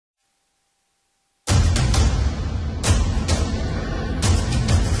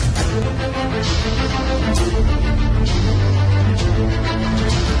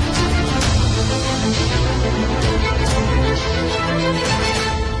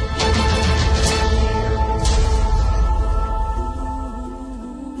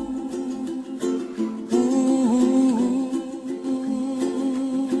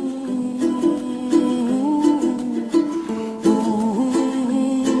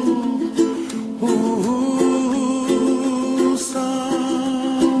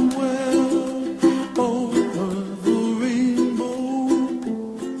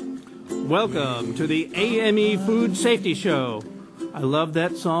Welcome to the AME Food Safety Show. I love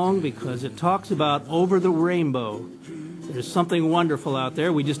that song because it talks about over the rainbow. There's something wonderful out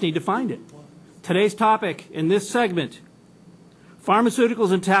there. We just need to find it. Today's topic in this segment,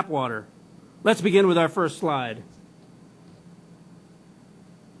 pharmaceuticals and tap water. Let's begin with our first slide.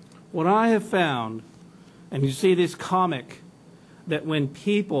 What I have found, and you see this comic, that when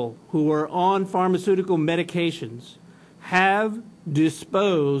people who are on pharmaceutical medications have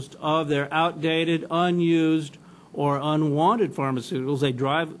disposed of their outdated, unused, or unwanted pharmaceuticals, they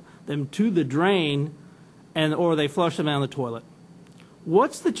drive them to the drain or they flush them down the toilet.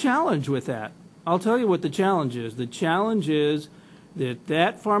 What's the challenge with that? I'll tell you what the challenge is. The challenge is that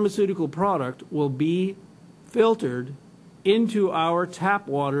that pharmaceutical product will be filtered into our tap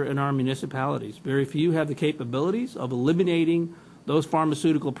water in our municipalities. Very few have the capabilities of eliminating those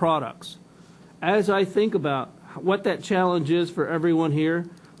pharmaceutical products. As I think about what that challenge is for everyone here,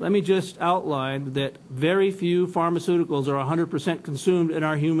 let me just outline that very few pharmaceuticals are 100% consumed in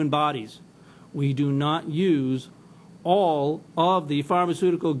our human bodies. We do not use all of the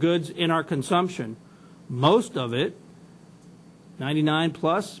pharmaceutical goods in our consumption. Most of it,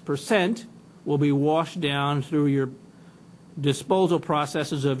 99+%, will be washed down through your disposal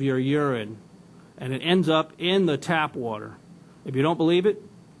processes of your urine, and it ends up in the tap water. If you don't believe it,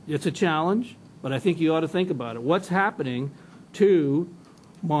 it's a challenge, but I think you ought to think about it. What's happening to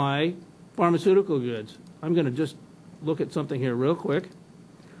my pharmaceutical goods? I'm going to just look at something here real quick.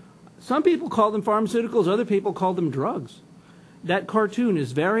 Some people call them pharmaceuticals, other people call them drugs. That cartoon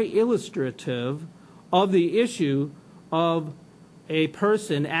is very illustrative of the issue of a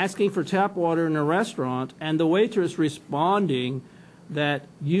person asking for tap water in a restaurant and the waitress responding that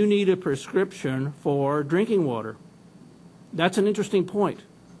you need a prescription for drinking water. That's an interesting point,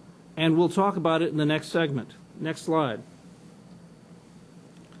 and we'll talk about it in the next segment. Next slide.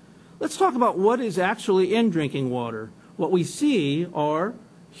 Let's talk about what is actually in drinking water. What we see are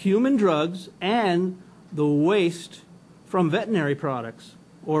human drugs and the waste from veterinary products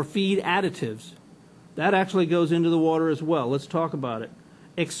or feed additives. That actually goes into the water as well. Let's talk about it.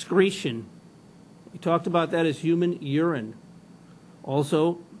 Excretion. We talked about that as human urine.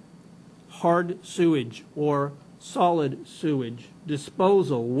 Also, hard sewage or solid sewage,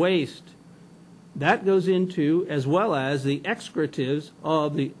 disposal, waste. That goes into, as well as the excretives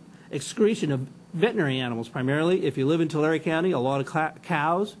of the excretion of veterinary animals, primarily. If you live in Tulare County, a lot of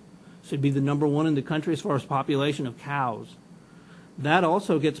cows. Should be the #1 in the country as far as population of cows. That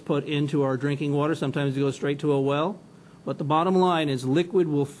also gets put into our drinking water. Sometimes it goes straight to a well. But the bottom line is liquid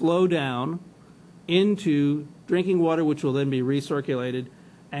will flow down into drinking water, which will then be recirculated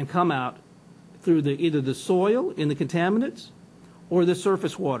and come out through either the soil in the contaminants or the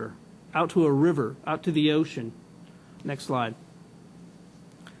surface water, out to a river, out to the ocean. Next slide.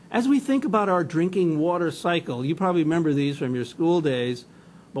 As we think about our drinking water cycle, you probably remember these from your school days,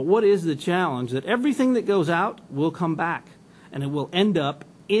 but what is the challenge? That everything that goes out will come back, and it will end up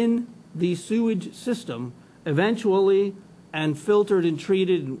in the sewage system eventually and filtered and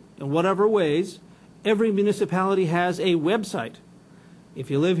treated in whatever ways. Every municipality has a website. If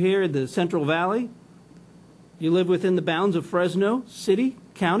you live here in the Central Valley, you live within the bounds of Fresno City,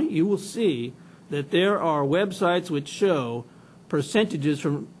 County, you will see that there are websites which show percentages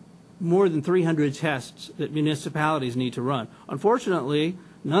from more than 300 tests that municipalities need to run. Unfortunately,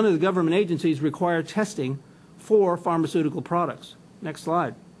 none of the government agencies require testing for pharmaceutical products. Next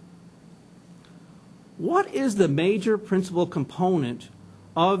slide. What is the major principal component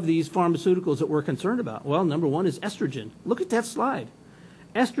of these pharmaceuticals that we're concerned about? Well, #1 is estrogen. Look at that slide.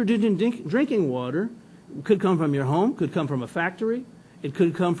 Estrogen in drinking water could come from your home, could come from a factory, it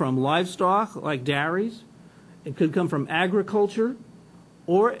could come from livestock like dairies, it could come from agriculture,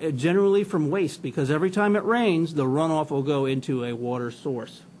 or generally from waste, because every time it rains, the runoff will go into a water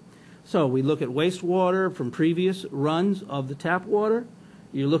source. So we look at wastewater from previous runs of the tap water.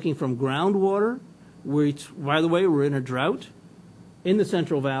 You're looking from groundwater, which, by the way, we're in a drought in the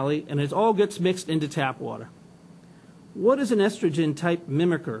Central Valley, and it all gets mixed into tap water. What is an estrogen-type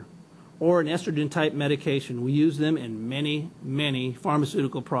mimicker or an estrogen-type medication? We use them in many, many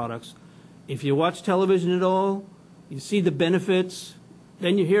pharmaceutical products. If you watch television at all, you see the benefits,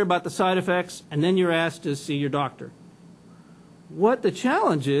 then you hear about the side effects, and then you're asked to see your doctor. What the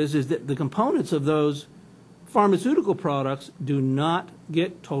challenge is that the components of those pharmaceutical products do not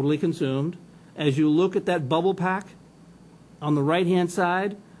get totally consumed. As you look at that bubble pack on the right-hand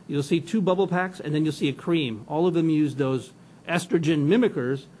side, you'll see 2 bubble packs, and then you'll see a cream. All of them use those estrogen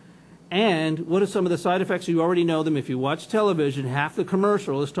mimickers. And what are some of the side effects? You already know them. If you watch television, half the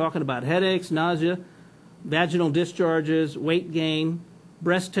commercial is talking about headaches, nausea, vaginal discharges, weight gain,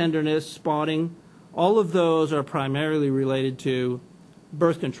 breast tenderness, spotting, all of those are primarily related to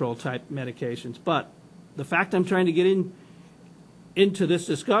birth control type medications. But the fact I'm trying to get into this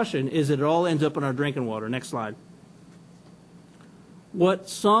discussion is that it all ends up in our drinking water. Next slide. What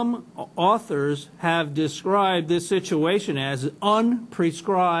some authors have described this situation as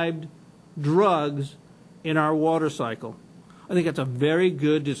unprescribed drugs in our water cycle. I think that's a very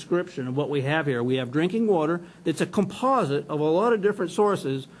good description of what we have here. We have drinking water that's a composite of a lot of different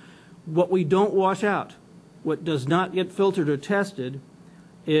sources. What we don't wash out, what does not get filtered or tested,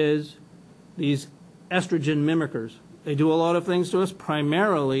 is these estrogen mimickers. They do a lot of things to us,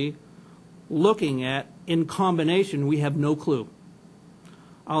 primarily looking at, in combination, we have no clue.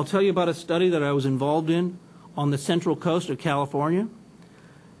 I'll tell you about a study that I was involved in on the central coast of California.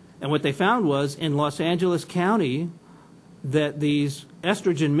 And what they found was in Los Angeles County that these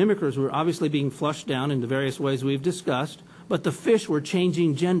estrogen mimickers were obviously being flushed down in the various ways we've discussed, but the fish were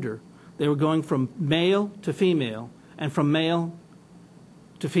changing gender. They were going from male to female, and from male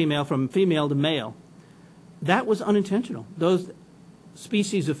to female, from female to male. That was unintentional. Those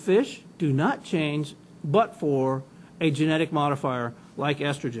species of fish do not change but for a genetic modifier like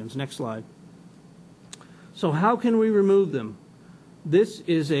estrogens. Next slide. So how can we remove them? This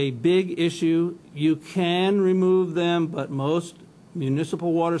is a big issue. You can remove them, but most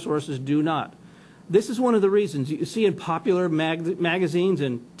municipal water sources do not. This is one of the reasons you see in popular magazines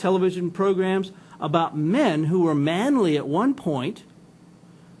and television programs about men who were manly at one point.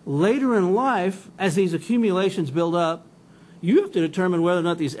 Later in life, as these accumulations build up, you have to determine whether or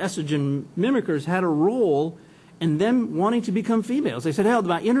not these estrogen mimickers had a role in them wanting to become females. They said, hell,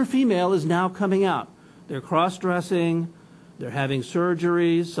 my inner female is now coming out. They're cross-dressing, they're having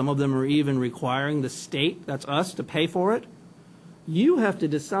surgeries, some of them are even requiring the state, that's us, to pay for it. You have to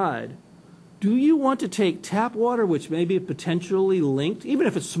decide, do you want to take tap water, which may be potentially linked, even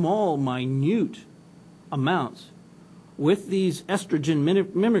if it's small, minute amounts, with these estrogen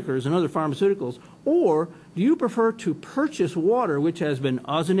mimickers and other pharmaceuticals, or do you prefer to purchase water which has been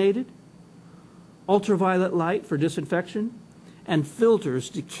ozonated, ultraviolet light for disinfection, and filters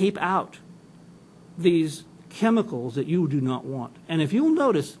to keep out these chemicals that you do not want? And if you'll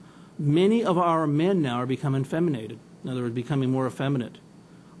notice, many of our men now are becoming feminated. In other words, becoming more effeminate.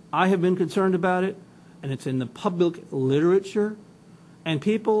 I have been concerned about it, and it's in the public literature, and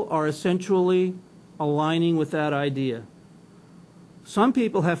people are essentially aligning with that idea. Some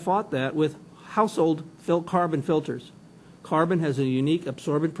people have fought that with household carbon filters. Carbon has a unique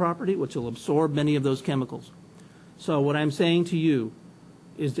absorbent property which will absorb many of those chemicals. So what I'm saying to you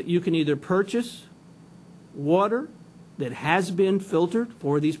is that you can either purchase water that has been filtered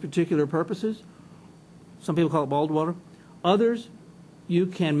for these particular purposes. Some people call it bottled water. Others, you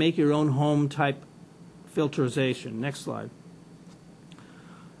can make your own home type filterization. Next slide.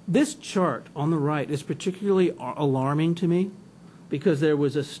 This chart on the right is particularly alarming to me because there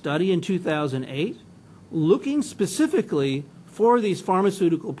was a study in 2008 looking specifically for these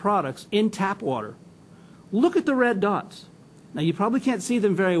pharmaceutical products in tap water. Look at the red dots. Now, you probably can't see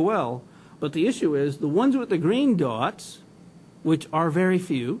them very well, but the issue is the ones with the green dots, which are very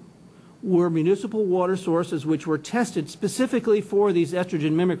few, were municipal water sources which were tested specifically for these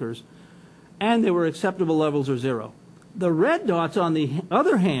estrogen mimickers, and they were acceptable levels or zero. The red dots, on the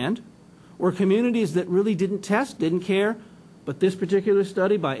other hand, were communities that really didn't test, didn't care, but this particular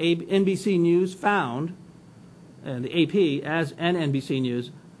study by NBC News found, and the AP and NBC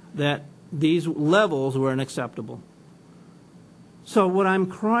News, that these levels were unacceptable. So what I'm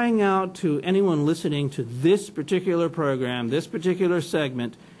crying out to anyone listening to this particular program, this particular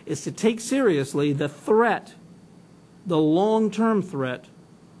segment, is to take seriously the threat, the long-term threat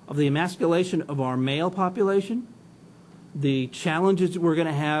of the emasculation of our male population, the challenges we're going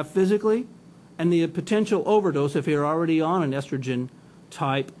to have physically, and the potential overdose if you're already on an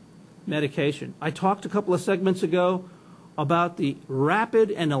estrogen-type medication. I talked a couple of segments ago about the rapid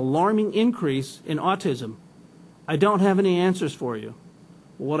and alarming increase in autism. I don't have any answers for you.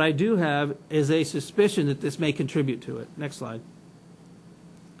 What I do have is a suspicion that this may contribute to it. Next slide.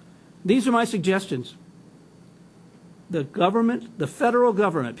 These are my suggestions. The government, the federal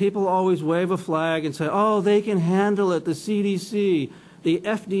government, people always wave a flag and say, oh, they can handle it, the CDC, the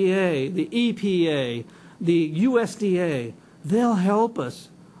FDA, the EPA, the USDA, they'll help us.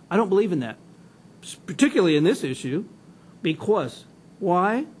 I don't believe in that, particularly in this issue, because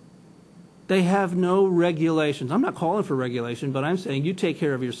why? They have no regulations. I'm not calling for regulation, but I'm saying you take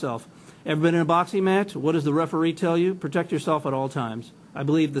care of yourself. Ever been in a boxing match? What does the referee tell you? Protect yourself at all times. I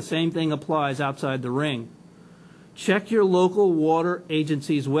believe the same thing applies outside the ring. Check your local water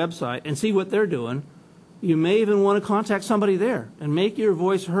agency's website and see what they're doing. You may even want to contact somebody there and make your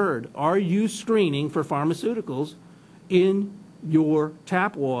voice heard. Are you screening for pharmaceuticals in your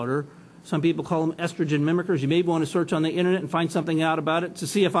tap water? Some people call them estrogen mimickers. You may want to search on the internet and find something out about it to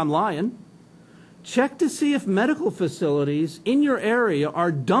see if I'm lying. Check to see if medical facilities in your area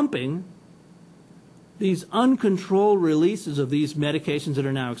are dumping these uncontrolled releases of these medications that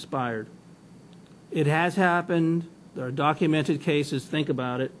are now expired. It has happened. There are documented cases. Think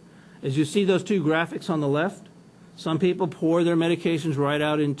about it. As you see those two graphics on the left, some people pour their medications right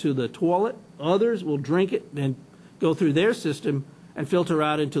out into the toilet. Others will drink it and go through their system and filter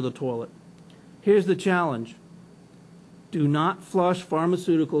out into the toilet. Here's the challenge. Do not flush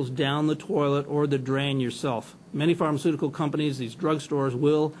pharmaceuticals down the toilet or the drain yourself. Many pharmaceutical companies, these drugstores,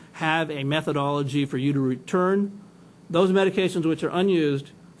 will have a methodology for you to return those medications which are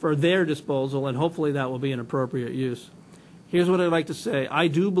unused for their disposal, and hopefully that will be an appropriate use. Here's what I'd like to say. I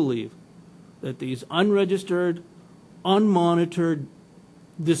do believe that these unregistered, unmonitored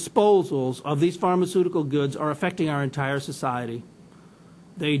disposals of these pharmaceutical goods are affecting our entire society.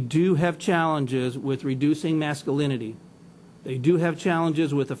 They do have challenges with reducing masculinity. They do have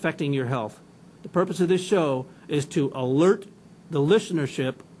challenges with affecting your health. The purpose of this show is to alert the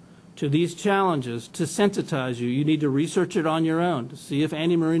listenership to these challenges, to sensitize you. You need to research it on your own to see if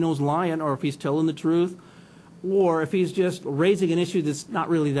Andy Moreno's lying or if he's telling the truth, or if he's just raising an issue that's not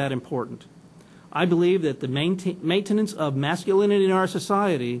really that important. I believe that the maintenance of masculinity in our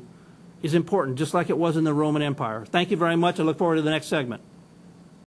society is important, just like it was in the Roman Empire. Thank you very much. I look forward to the next segment.